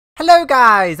Hello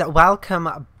guys,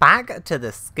 welcome back to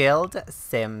the Skilled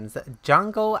Sims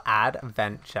Jungle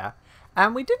Adventure.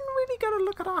 And we didn't really get a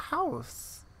look at our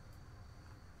house.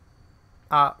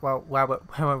 Well, where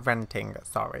we're renting,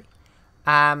 sorry.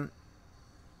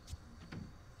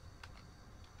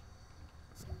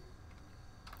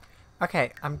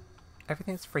 Okay,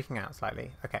 everything's freaking out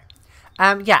slightly. Okay.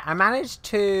 Yeah, I managed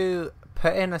to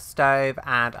put in a stove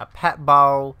and a pet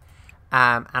bowl,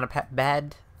 and a pet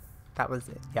bed. That was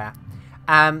it, yeah.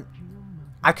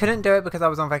 I couldn't do it because I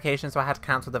was on vacation, so I had to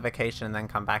cancel the vacation and then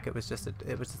come back. It was just,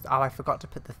 oh, I forgot to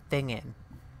put the thing in.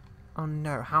 Oh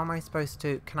no, how am I supposed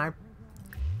to, can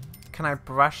I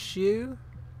brush you?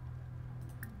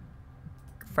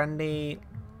 Friendly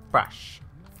brush.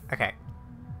 Okay.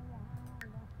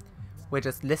 We're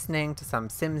just listening to some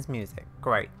Sims music.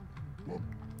 Great.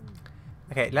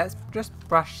 Okay, let's just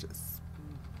brush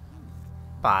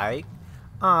Spike.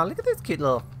 Oh, look at this cute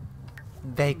little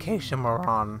vacation we're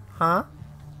on, huh?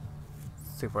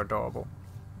 Super adorable.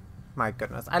 My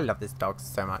goodness, I love this dog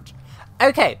so much.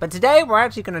 Okay, but today we're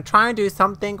actually going to try and do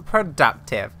something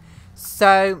productive.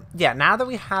 So, yeah, now that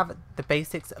we have the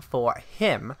basics for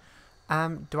him,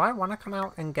 do I want to come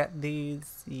out and get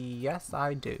these? Yes,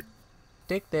 I do.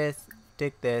 Dig this,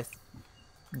 dig this,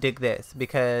 dig this,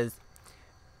 because,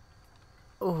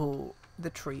 oh,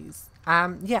 the trees.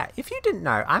 Yeah, if you didn't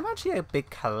know, I'm actually a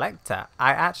big collector.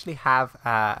 I actually have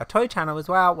a toy channel as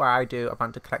well where I do a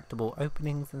bunch of collectible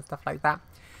openings and stuff like that.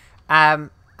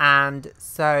 And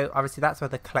so obviously that's where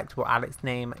the Collectible Alex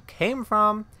name came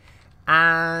from.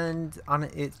 And on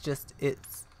it's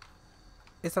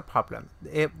a problem.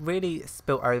 It really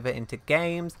spilled over into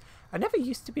games. I never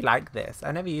used to be like this.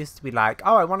 I never used to be like,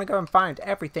 oh, I want to go and find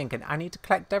everything and I need to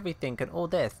collect everything and all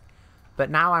this. But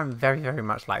now I'm very, very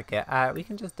much like it. We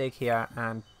can just dig here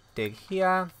and dig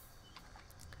here.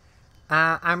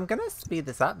 I'm going to speed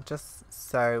this up just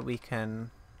so we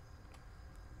can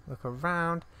look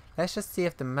around. Let's just see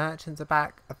if the merchants are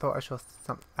back. I thought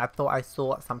I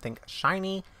saw something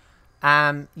shiny.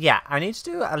 Yeah, I need to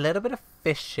do a little bit of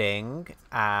fishing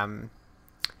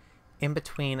in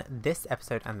between this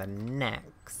episode and the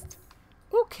next.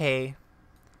 Okay.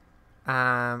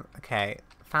 Okay.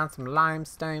 Found some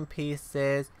limestone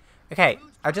pieces. Okay,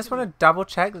 I just want to double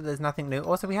check that there's nothing new.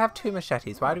 Also, we have 2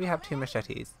 machetes. Why do we have 2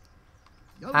 machetes?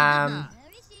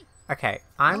 Okay,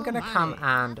 I'm going to come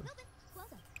and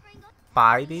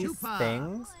buy these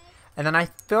things. And then I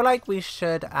feel like we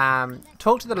should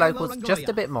talk to the locals just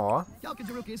a bit more.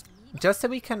 Just so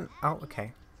we can... Oh,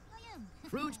 okay.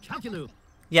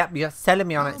 Yep, you're selling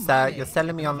me on it, sir. You're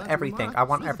selling me on everything. I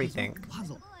want everything.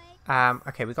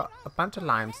 Okay, we got a bunch of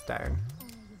limestone.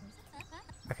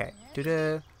 Okay.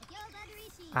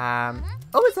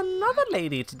 Oh, it's another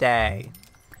lady today.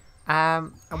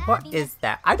 What is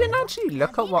that? I didn't actually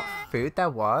look at what food there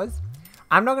was.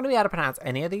 I'm not going to be able to pronounce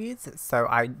any of these, so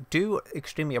I do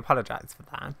extremely apologize for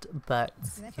that. But,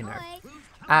 you know.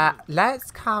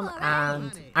 Let's come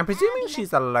and... I'm presuming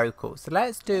she's a local, so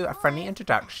let's do a friendly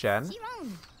introduction.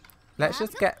 Let's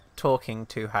just get talking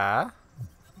to her.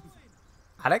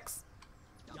 Alex?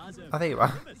 Oh, there you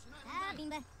are.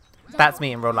 That's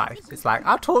me in real life. It's like,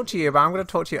 I'll talk to you, but I'm going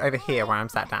to talk to you over here where I'm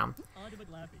sat down.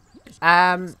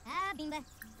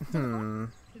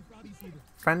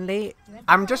 Friendly?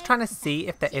 I'm just trying to see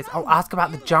if there is... Oh, ask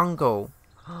about the jungle.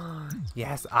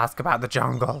 Yes, ask about the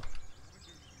jungle.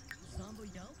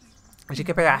 She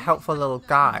could be a helpful little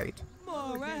guide.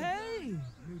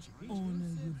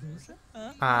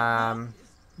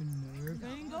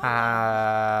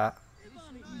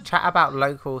 Chat about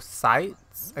local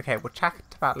sites. Okay, we'll chat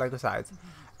about local sites.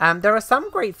 There are some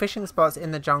great fishing spots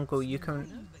in the jungle.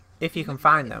 If you can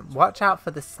find them. Watch out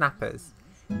for the snappers.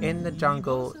 In the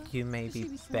jungle, you may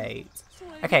be bait.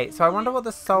 Okay, so I wonder what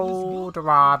the Saudi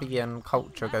Arabian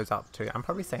culture goes up to. I'm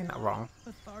probably saying that wrong,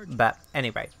 but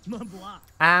anyway.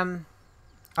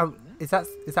 Oh, is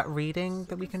that reading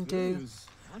that we can do?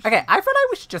 Okay, I feel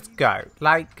like we should just go.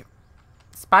 Like,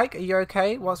 Spike, are you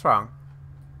okay? What's wrong?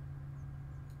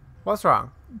 What's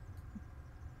wrong?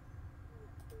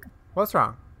 What's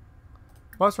wrong?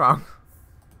 What's wrong?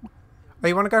 Oh,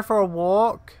 you want to go for a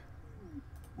walk?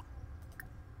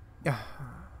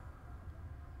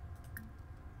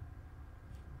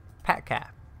 Pet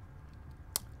care.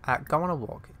 Go on a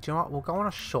walk. Do you know what? We'll go on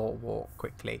a short walk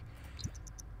quickly.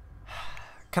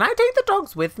 Can I take the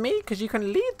dogs with me? Because you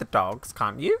can leave the dogs,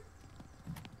 can't you?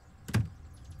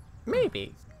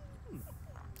 Maybe.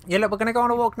 Yeah, look, we're going to go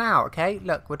on a walk now, okay?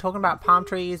 Look, we're talking about palm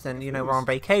trees and, you know, we're on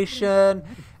vacation.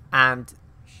 And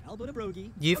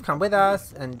you've come with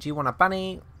us and you want a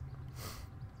bunny.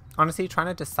 Honestly, trying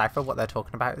to decipher what they're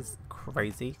talking about is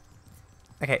crazy.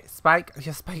 Okay, Spike,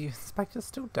 Spike, you're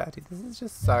still dirty. This is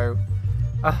just so...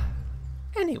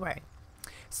 Anyway.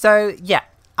 So, yeah.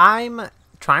 I'm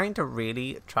trying to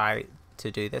really try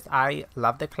to do this. I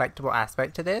love the collectible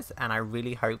aspect to this, and I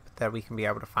really hope that we can be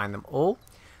able to find them all.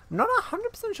 I'm not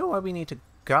 100% sure where we need to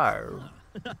go.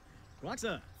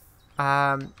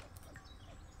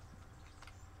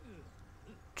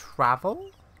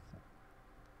 Travel?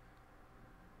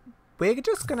 We're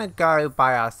just gonna go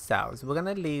by ourselves. We're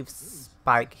gonna leave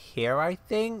Spike here, I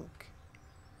think.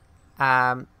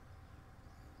 Okay,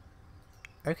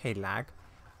 lag.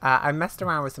 I messed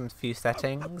around with some few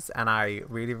settings, and I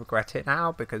really regret it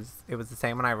now because it was the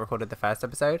same when I recorded the first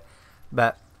episode.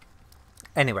 But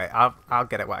anyway, I'll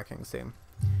get it working soon.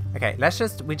 Okay,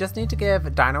 we just need to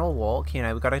give Dino a walk. You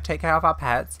know, we've got to take care of our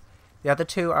pets. The other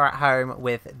two are at home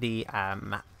with the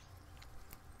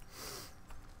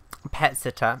pet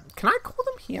sitter. Can I call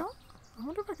them here? I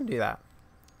wonder if I can do that.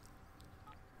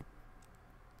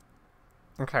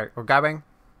 Okay, we're going.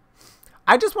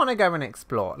 I just want to go and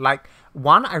explore. Like,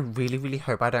 one, I really, really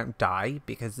hope I don't die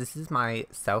because this is my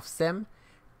self-sim.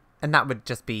 And that would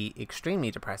just be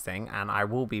extremely depressing, and I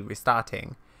will be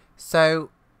restarting.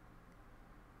 So,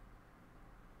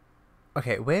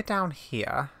 okay, we're down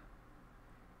here.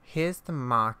 Here's the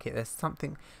market. There's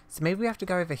something. So maybe we have to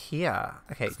go over here.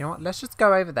 Okay, you know what? Let's just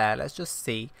go over there. Let's just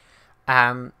see.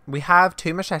 We have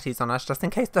 2 machetes on us just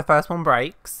in case the first one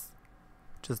breaks.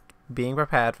 Just being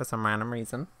prepared for some random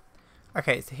reason.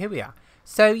 Okay, so here we are.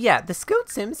 So yeah, the Skilled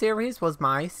Sim series was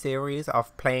my series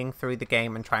of playing through the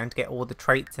game and trying to get all the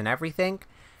traits and everything.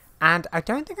 And I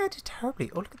don't think I did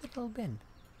terribly. Oh, look at the little bin.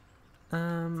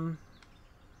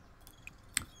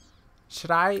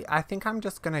 Should I think I'm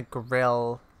just going to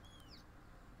grill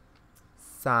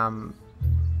some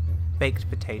baked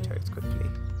potatoes quickly.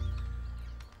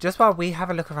 Just while we have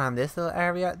a look around this little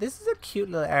area. This is a cute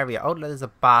little area. Oh, there's a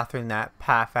bathroom there.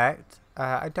 Perfect.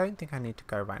 I don't think I need to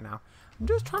go right now. I'm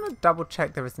just trying to double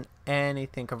check there isn't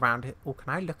anything around it. Oh,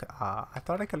 can I look at... I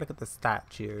thought I could look at the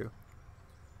statue.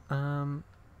 Where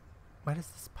does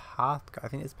this path go? I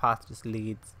think this path just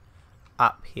leads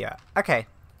up here. Okay.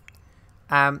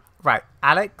 Right.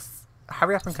 Alex,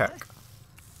 hurry up and cook.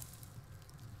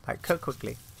 Like, cook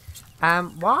quickly.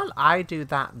 While I do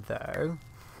that, though...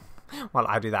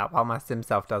 while my sim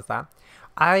self does that,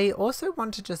 I also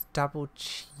want to just double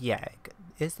check.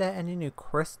 Is there any new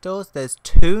crystals? There's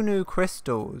 2 new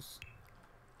crystals.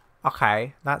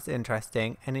 Okay, that's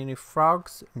interesting. Any new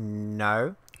frogs?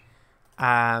 No.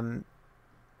 There's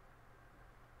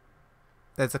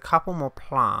a couple more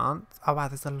plants. Oh wow,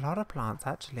 there's a lot of plants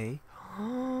actually.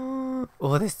 Oh,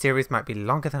 this series might be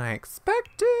longer than I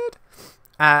expected.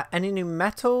 Any new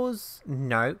metals?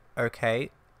 No. Okay.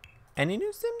 Any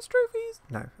new Sims trophies?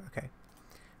 No. Okay.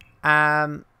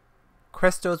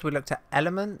 Crystals, we looked at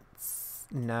elements.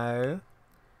 No.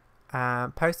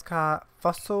 Postcard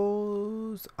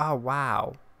fossils. Oh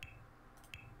wow.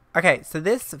 Okay, so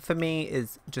this for me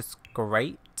is just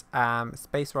great.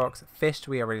 Space rocks, fish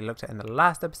we already looked at in the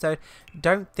last episode.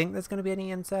 Don't think there's going to be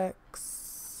any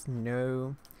insects.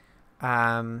 No.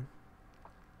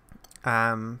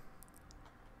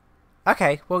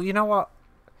 Okay, well, you know what?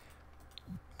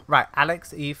 Right,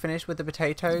 Alex, are you finished with the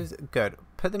potatoes? Good.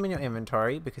 Put them in your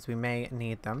inventory because we may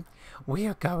need them. We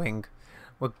are going.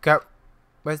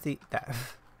 Where's the... There.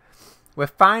 We're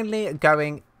finally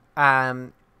going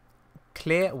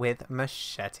clear with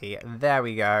machete. There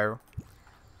we go.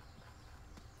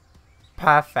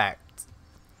 Perfect.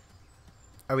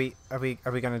 Are we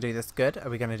going to do this good? Are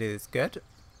we going to do this good?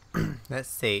 Let's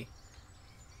see.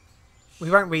 We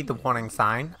won't read the warning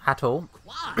sign at all.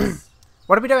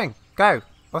 What are we doing? Go.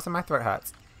 Also, my throat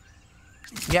hurts.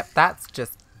 Yep, that's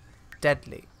just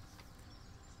deadly.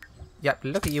 Yep,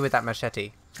 look at you with that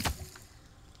machete.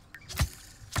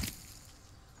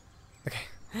 Okay,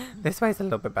 this way's a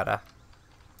little bit better.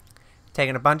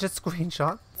 Taking a bunch of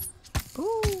screenshots.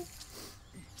 Ooh.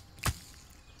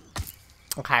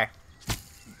 Okay.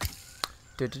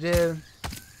 Do-do-do.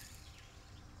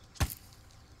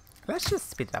 Let's just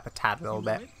speed it up a tad a little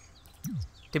bit.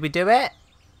 Did we do it?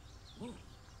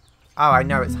 Oh, I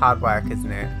know it's hard work,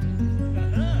 isn't it?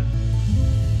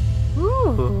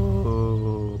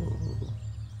 Ooh.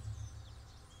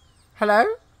 Hello?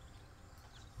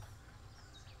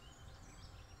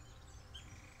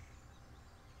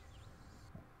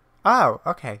 Oh,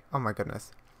 okay. Oh my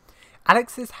goodness.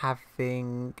 Alex is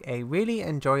having a really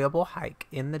enjoyable hike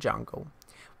in the jungle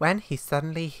when he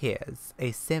suddenly hears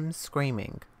a sim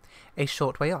screaming a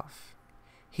short way off.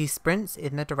 He sprints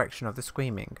in the direction of the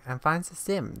screaming and finds a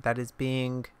sim that is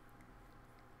being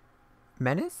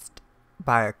menaced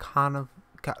by a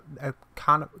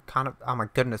oh my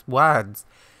goodness, words.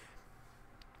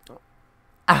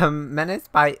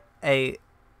 Menaced by a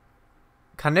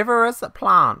carnivorous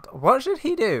plant. What should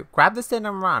he do? Grab the sin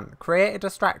and run. Create a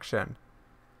distraction.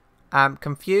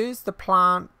 Confuse the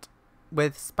plant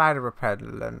with spider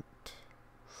repellent.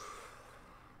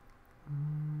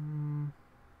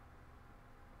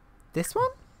 This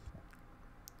one?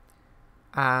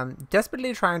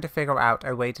 Desperately trying to figure out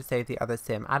a way to save the other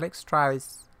sim, Alex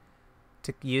tries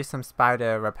to use some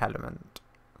spider repellent.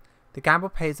 The gamble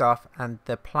pays off and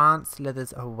the plant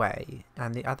slithers away,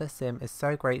 and the other sim is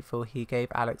so grateful he gave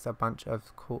Alex a bunch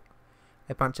of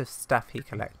stuff he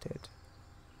collected.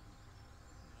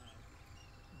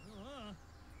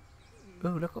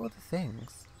 Ooh, look at all the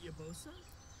things.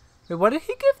 Wait, what did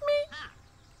he give me?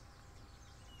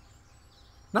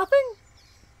 Nothing?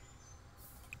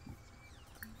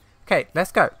 Okay,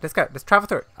 let's go. Let's go. Let's travel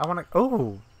through. I want to...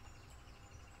 Ooh.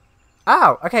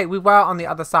 Oh, okay. We were on the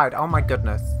other side. Oh, my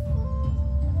goodness.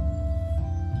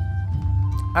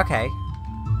 Okay.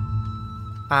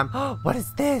 What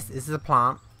is this? Is this a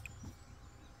plant?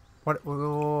 What?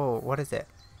 Ooh, what is it?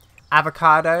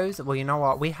 Avocados. Well, you know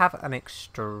what? We have an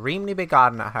extremely big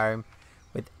garden at home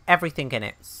with everything in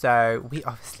it. So, we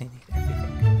obviously need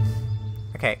everything.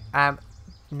 Okay.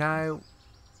 No.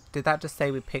 Did that just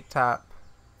say we picked up...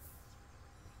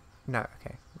 No,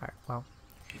 okay. Right, well.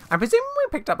 I'm presuming we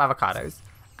picked up avocados.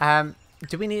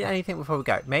 Do we need anything before we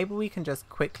go? Maybe we can just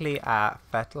quickly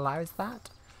fertilize that.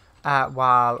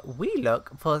 While we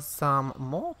look for some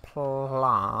more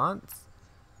plants.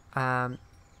 No,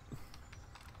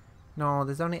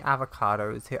 there's only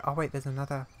avocados here. Oh, wait, there's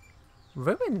another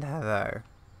ruin there, though.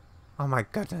 Oh, my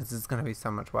goodness. This is going to be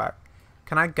so much work.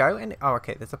 Can I go in? Oh,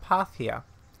 okay. There's a path here.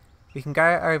 We can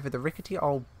go over the rickety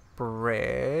old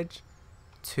bridge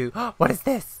to... What is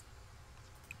this?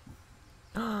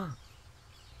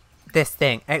 This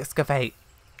thing. Excavate.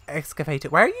 Excavate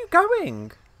it. Where are you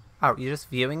going? Oh, you're just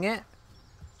viewing it?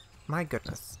 My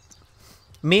goodness.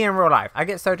 Me in real life. I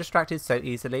get so distracted so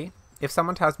easily. If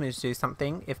someone tells me to do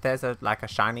something, if there's a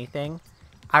shiny thing,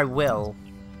 I will.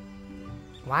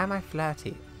 Why am I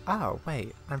flirty? Oh,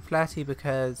 wait. I'm flirty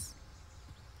because...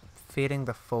 Feeling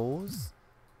the falls?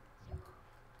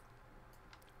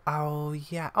 Oh,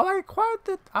 yeah. Oh, I acquired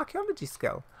the archaeology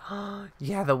skill.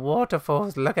 Yeah, the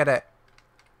waterfalls. Look at it.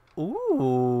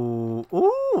 Ooh.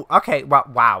 Ooh. Okay, well,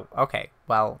 wow. Okay,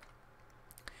 well.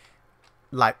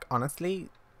 Like, honestly,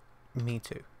 me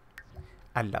too.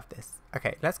 I love this.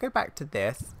 Okay, let's go back to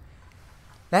this.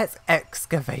 Let's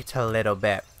excavate a little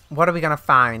bit. What are we going to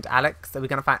find, Alex? Are we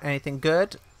going to find anything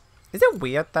good? Is it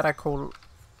weird that I call...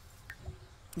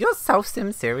 Your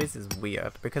self-sim series is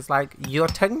weird because, like, you're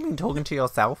technically talking to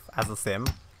yourself as a sim.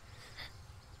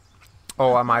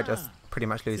 Or am I just pretty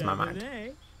much losing my mind?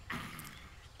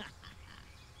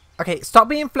 Okay, stop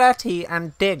being flirty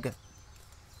and dig.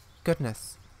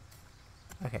 Goodness.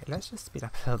 Okay, let's just speed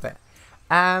up a little bit.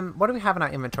 What do we have in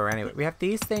our inventory anyway? We have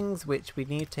these things which we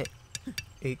need to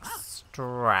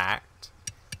extract.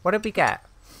 What did we get?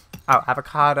 Oh,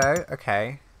 avocado.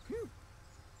 Okay.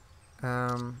 Did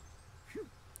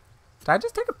I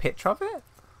just take a picture of it?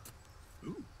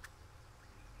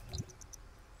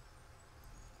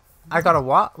 I got a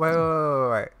what?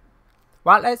 Wait.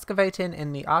 While excavating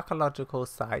in the archaeological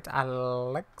site,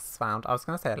 Alex found... I was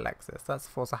going to say Alexis. That's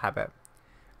force a habit.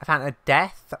 I found a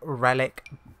death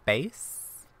relic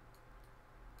base.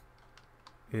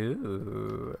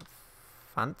 Ooh.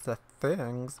 Fancy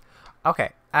things. Okay.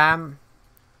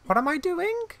 What am I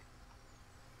doing?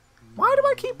 Why do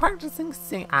I keep practicing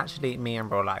sing? Actually, me in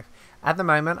real life. At the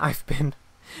moment, I've been...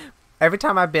 Every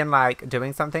time I've been, like,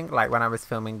 doing something, like when I was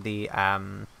filming the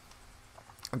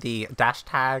dash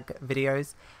tag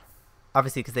videos,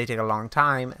 obviously because they take a long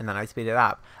time, and then I speed it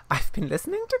up, I've been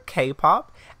listening to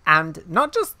K-pop, and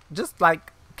not just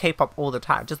like, K-pop all the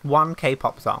time, just one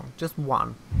K-pop song. Just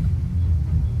one.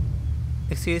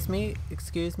 Excuse me?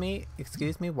 Excuse me?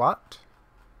 Excuse me? What?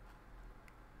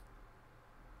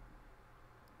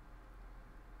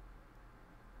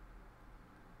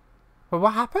 Well,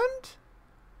 what happened?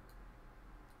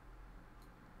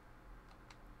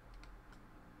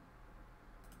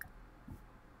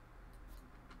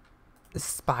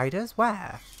 Spiders?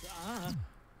 Where?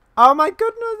 Oh my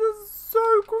goodness, this is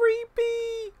so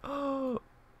creepy.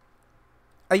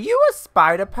 Are you a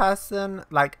spider person?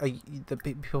 Like, are you, the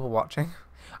people watching?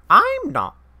 I'm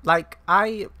not. Like,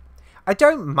 I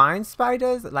don't mind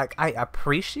spiders. Like, I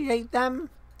appreciate them.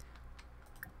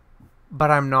 But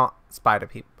I'm not spider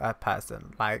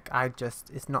person. Like,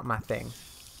 it's not my thing.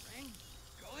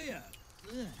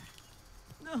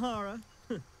 How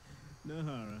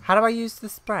do I use the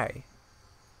spray?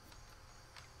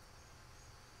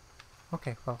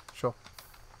 Okay, well, sure.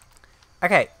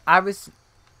 Okay,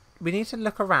 we need to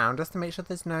look around just to make sure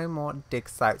there's no more dig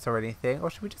sites or anything. Or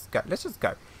should we just go? Let's just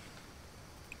go.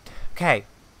 Okay.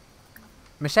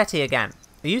 Machete again.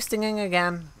 Are you singing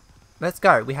again? Let's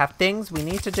go. We have things we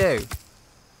need to do.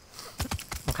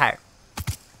 Okay.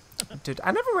 Dude,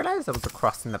 I never realized there was a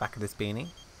cross in the back of this beanie.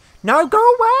 No, go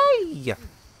away!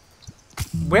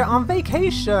 We're on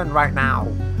vacation right now.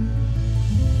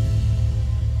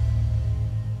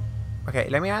 Okay,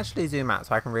 let me actually zoom out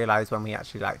so I can realize when we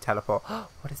actually like teleport.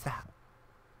 What is that?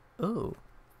 Ooh.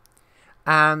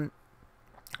 As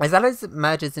Alice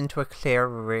merges into a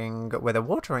clearing with a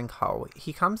watering hole,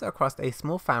 he comes across a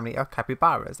small family of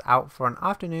capybaras out for an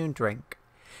afternoon drink.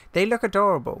 They look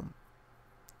adorable,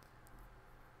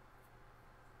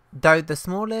 though the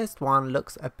smallest one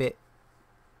looks a bit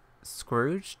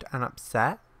Scrooged and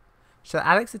upset. So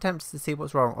Alex attempts to see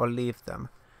what's wrong or leave them.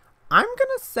 I'm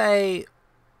gonna say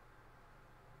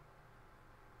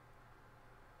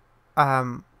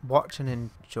watch and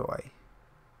enjoy.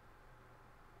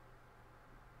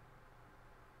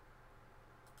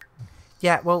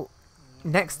 Yeah, well,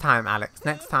 next time, Alex.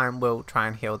 Next time we'll try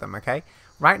and heal them, okay?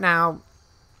 Right now,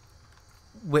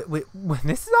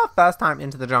 this is our first time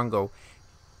into the jungle.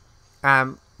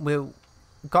 We've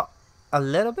got a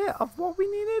little bit of what we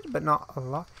needed, but not a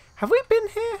lot. Have we been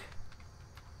here?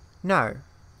 No.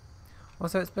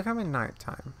 Also, it's becoming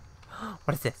nighttime.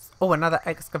 What is this? Oh, another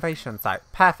excavation site.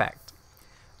 Perfect.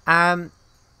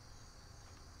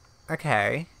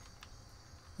 Okay.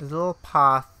 There's a little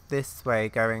path this way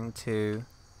going to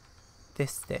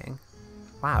this thing.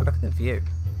 Wow, look at the view.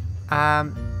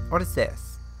 What is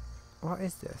this? What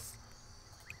is this?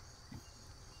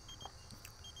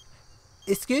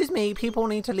 Excuse me, people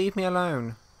need to leave me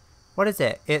alone. What is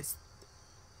it? It's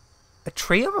a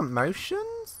tree of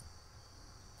emotions?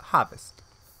 Harvest.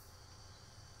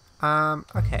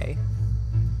 Okay.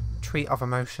 Tree of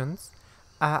emotions.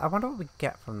 I wonder what we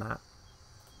get from that.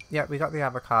 Yeah, we got the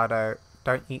avocado.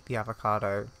 Don't eat the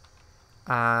avocado.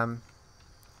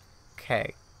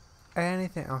 Okay.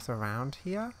 Anything else around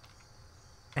here?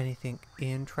 Anything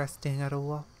interesting at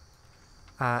all?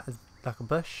 Like a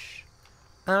bush?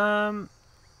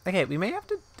 Okay, we may have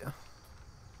to...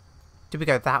 Did we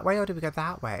go that way or did we go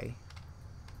that way?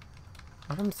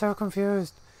 I'm so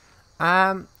confused.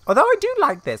 Although I do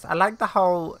like this. I like the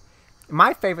whole...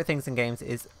 My favourite things in games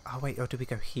is... Oh wait, or did we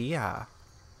go here?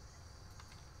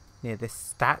 Near this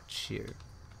statue.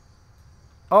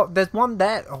 Oh, there's one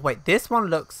there. Oh wait, this one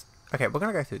looks... Okay, we're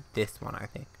going to go through this one, I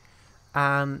think.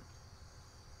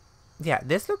 Yeah,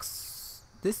 this looks...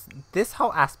 This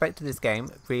whole aspect to this game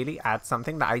really adds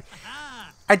something that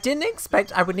I didn't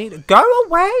expect I would need. Go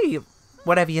away!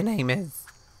 Whatever your name is.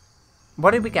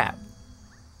 What did we get?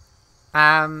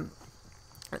 An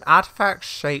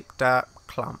artifact-shaped dirt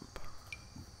clump.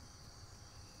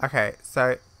 Okay,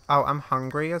 so... Oh, I'm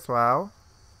hungry as well.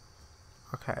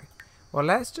 Okay. Well,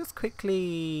 let's just quickly...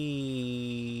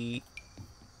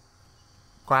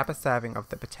 grab a serving of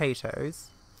the potatoes.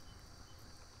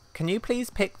 Can you please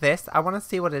pick this? I want to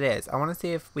see what it is. I want to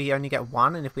see if we only get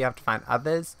one and if we have to find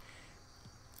others.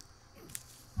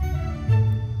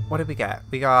 What did we get?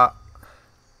 We got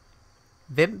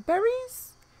Vim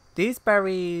berries? These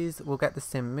berries will get the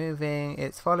sim moving.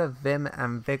 It's full of vim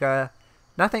and vigor.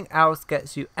 Nothing else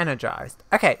gets you energized.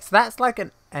 Okay, so that's like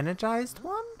an energized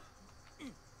one?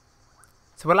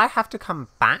 So will I have to come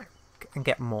back and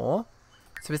get more?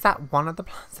 So is that one of the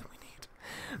plants that we need?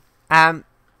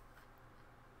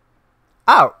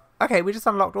 Oh, okay, we just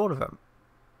unlocked all of them.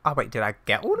 Oh, wait, did I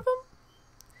get all of them?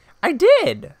 I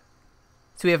did!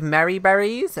 So we have Merry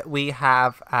Berries, we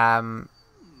have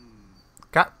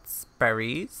Guts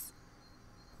Berries,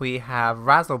 we have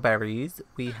Razzleberries,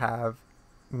 we have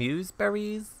Muse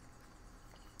Berries.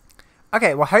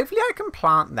 Okay, well, hopefully I can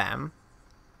plant them.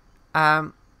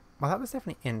 Well, that was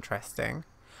definitely interesting.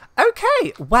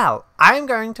 Okay, well, I'm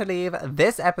going to leave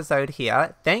this episode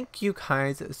here. Thank you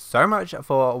guys so much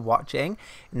for watching.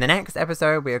 In the next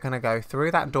episode, we are going to go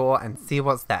through that door and see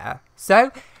what's there.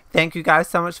 So, thank you guys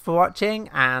so much for watching,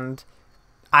 and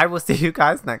I will see you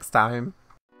guys next time.